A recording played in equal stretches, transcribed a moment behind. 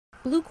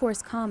Blue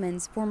Course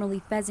Commons,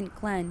 formerly Pheasant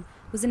Glen,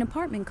 was an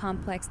apartment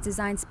complex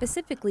designed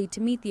specifically to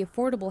meet the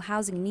affordable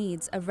housing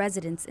needs of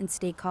residents in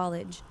State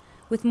College.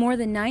 With more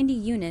than 90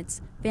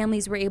 units,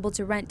 families were able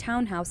to rent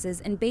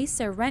townhouses and base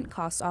their rent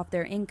costs off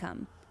their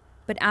income.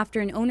 But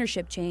after an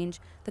ownership change,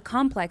 the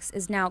complex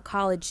is now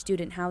college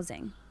student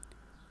housing.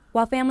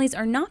 While families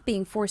are not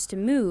being forced to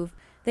move,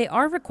 they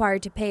are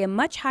required to pay a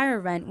much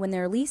higher rent when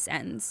their lease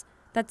ends.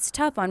 That's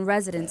tough on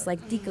residents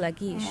like Dikla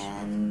Gish.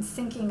 And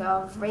thinking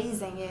of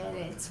raising it,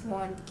 it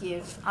won't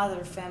give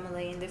other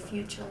family in the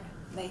future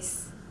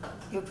this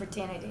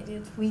opportunity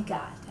that we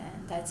got,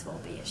 and that will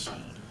be a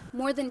shame.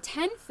 More than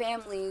 10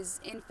 families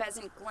in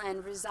Pheasant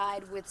Glen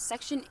reside with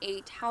Section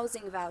 8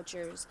 housing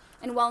vouchers,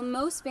 and while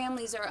most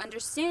families are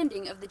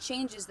understanding of the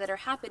changes that are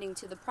happening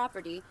to the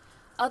property,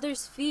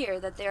 others fear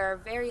that there are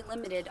very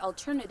limited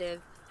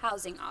alternative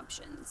housing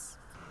options.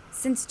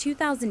 Since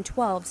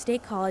 2012,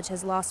 State College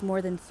has lost more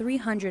than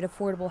 300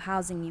 affordable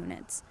housing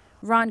units.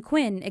 Ron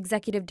Quinn,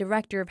 Executive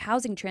Director of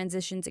Housing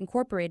Transitions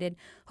Incorporated,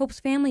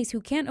 hopes families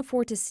who can't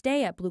afford to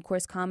stay at Blue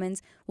Course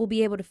Commons will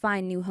be able to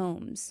find new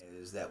homes.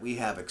 Is that we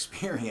have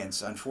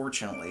experience,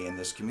 unfortunately, in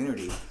this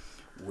community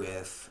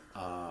with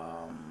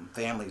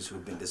families who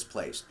have been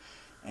displaced.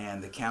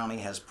 And the county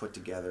has put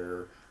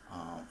together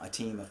a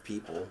team of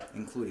people,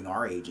 including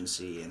our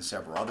agency and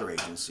several other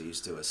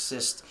agencies, to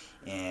assist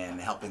in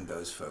helping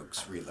those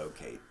folks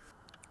relocate.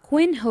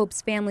 Quinn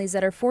hopes families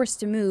that are forced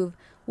to move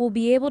will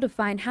be able to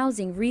find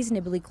housing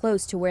reasonably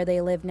close to where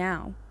they live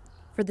now.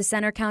 For the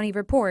Center County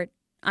Report,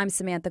 I'm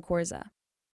Samantha Corza.